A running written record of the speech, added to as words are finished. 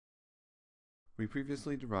We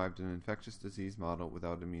previously derived an infectious disease model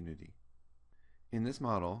without immunity. In this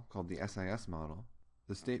model, called the SIS model,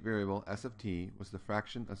 the state variable S of t was the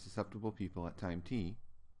fraction of susceptible people at time t,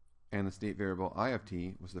 and the state variable I of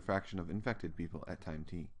t was the fraction of infected people at time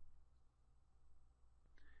t.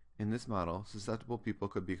 In this model, susceptible people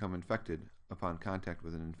could become infected upon contact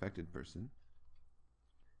with an infected person,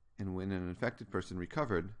 and when an infected person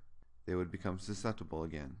recovered, they would become susceptible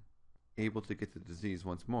again, able to get the disease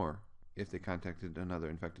once more if they contacted another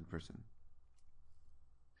infected person.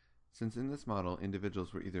 Since in this model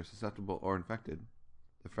individuals were either susceptible or infected,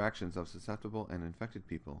 the fractions of susceptible and infected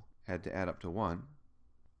people had to add up to 1,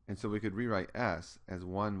 and so we could rewrite S as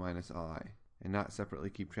 1 minus I, and not separately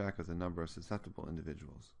keep track of the number of susceptible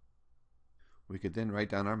individuals. We could then write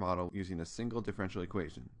down our model using a single differential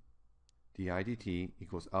equation. di dt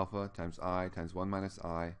equals alpha times I times 1 minus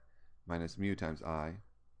I minus mu times I,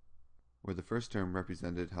 where the first term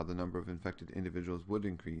represented how the number of infected individuals would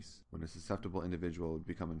increase when a susceptible individual would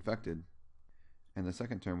become infected, and the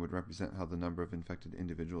second term would represent how the number of infected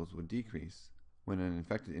individuals would decrease when an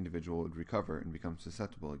infected individual would recover and become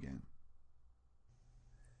susceptible again.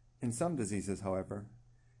 In some diseases, however,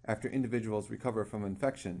 after individuals recover from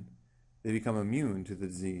infection, they become immune to the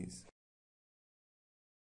disease.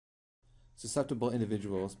 Susceptible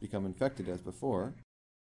individuals become infected as before,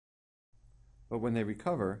 but when they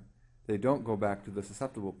recover, they don't go back to the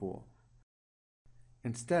susceptible pool.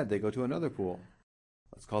 Instead, they go to another pool.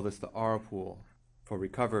 Let's call this the R pool, for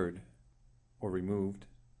recovered or removed.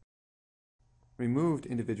 Removed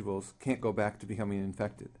individuals can't go back to becoming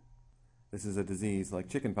infected. This is a disease like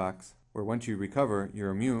chickenpox, where once you recover, you're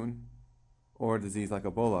immune, or a disease like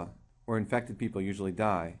Ebola, where infected people usually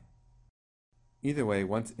die. Either way,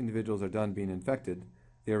 once individuals are done being infected,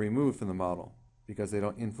 they are removed from the model because they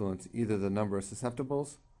don't influence either the number of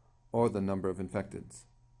susceptibles or the number of infecteds.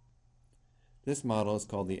 This model is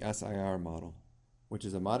called the SIR model, which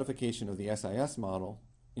is a modification of the SIS model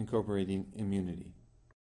incorporating immunity.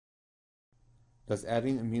 Does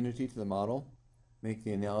adding immunity to the model make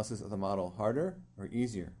the analysis of the model harder or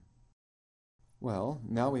easier? Well,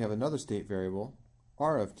 now we have another state variable,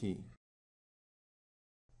 R of t.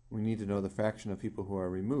 We need to know the fraction of people who are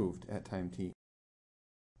removed at time t,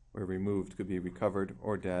 where removed could be recovered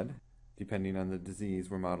or dead, depending on the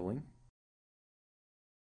disease we're modeling.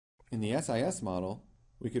 In the SIS model,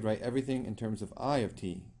 we could write everything in terms of I of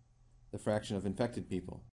t, the fraction of infected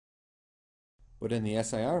people. But in the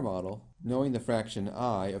SIR model, knowing the fraction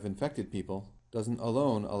I of infected people doesn't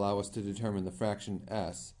alone allow us to determine the fraction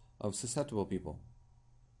S of susceptible people.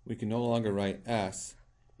 We can no longer write S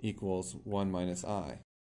equals 1 minus I.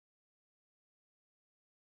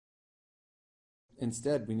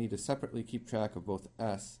 Instead, we need to separately keep track of both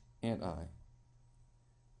S and I.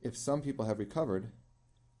 If some people have recovered,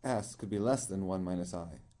 S could be less than 1 minus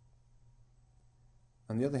I.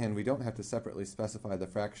 On the other hand, we don't have to separately specify the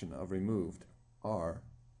fraction of removed, R.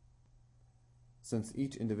 Since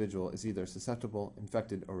each individual is either susceptible,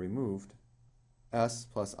 infected, or removed, S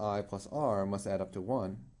plus I plus R must add up to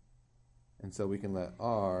 1, and so we can let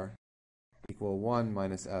R equal 1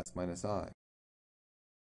 minus S minus I.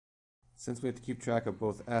 Since we have to keep track of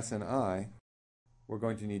both S and I, we're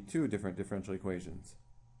going to need two different differential equations.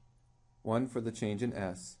 One for the change in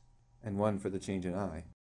S, and one for the change in I.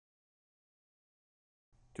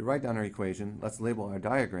 To write down our equation, let's label our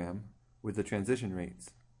diagram with the transition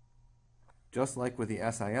rates. Just like with the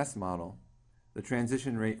SIS model, the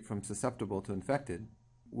transition rate from susceptible to infected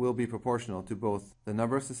will be proportional to both the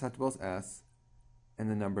number of susceptibles S and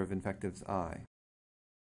the number of infectives I,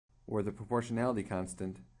 where the proportionality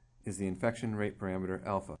constant is the infection rate parameter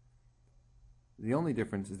alpha. The only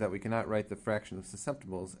difference is that we cannot write the fraction of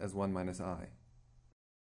susceptibles as 1 minus I.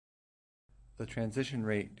 The transition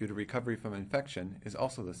rate due to recovery from infection is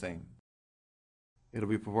also the same. It'll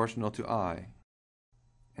be proportional to I,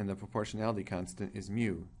 and the proportionality constant is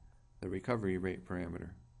mu, the recovery rate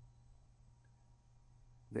parameter.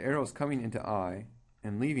 The arrows coming into I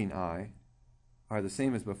and leaving I are the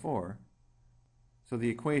same as before, so the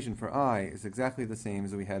equation for I is exactly the same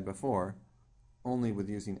as we had before, only with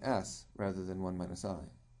using S rather than 1 minus I.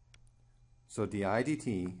 So di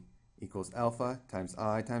dt equals alpha times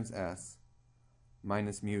I times S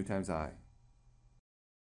minus mu times I.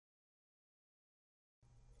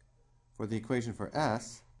 For the equation for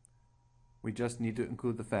S, we just need to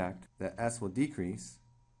include the fact that S will decrease,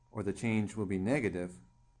 or the change will be negative,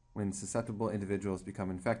 when susceptible individuals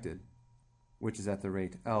become infected, which is at the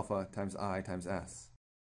rate alpha times I times S.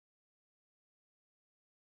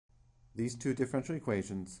 These two differential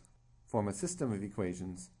equations form a system of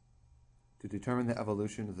equations to determine the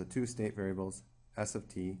evolution of the two state variables S of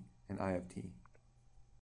t and I of t.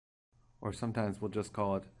 or sometimes we'll just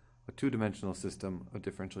call it a two-dimensional system of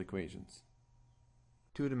differential equations.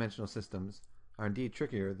 Two-dimensional systems are indeed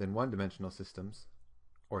trickier than one-dimensional systems,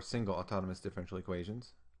 or single autonomous differential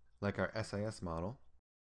equations, like our SIS model.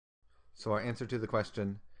 So our answer to the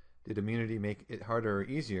question, did immunity make it harder or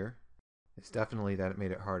easier, is definitely that it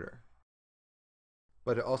made it harder.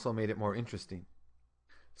 But it also made it more interesting.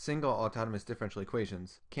 Single autonomous differential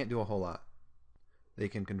equations can't do a whole lot. They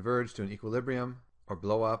can converge to an equilibrium or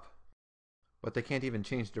blow up, but they can't even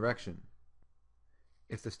change direction.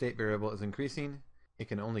 If the state variable is increasing, it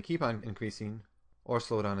can only keep on increasing or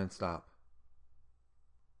slow down and stop.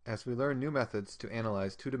 As we learn new methods to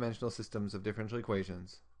analyze two-dimensional systems of differential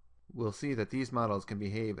equations, we'll see that these models can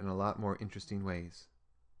behave in a lot more interesting ways.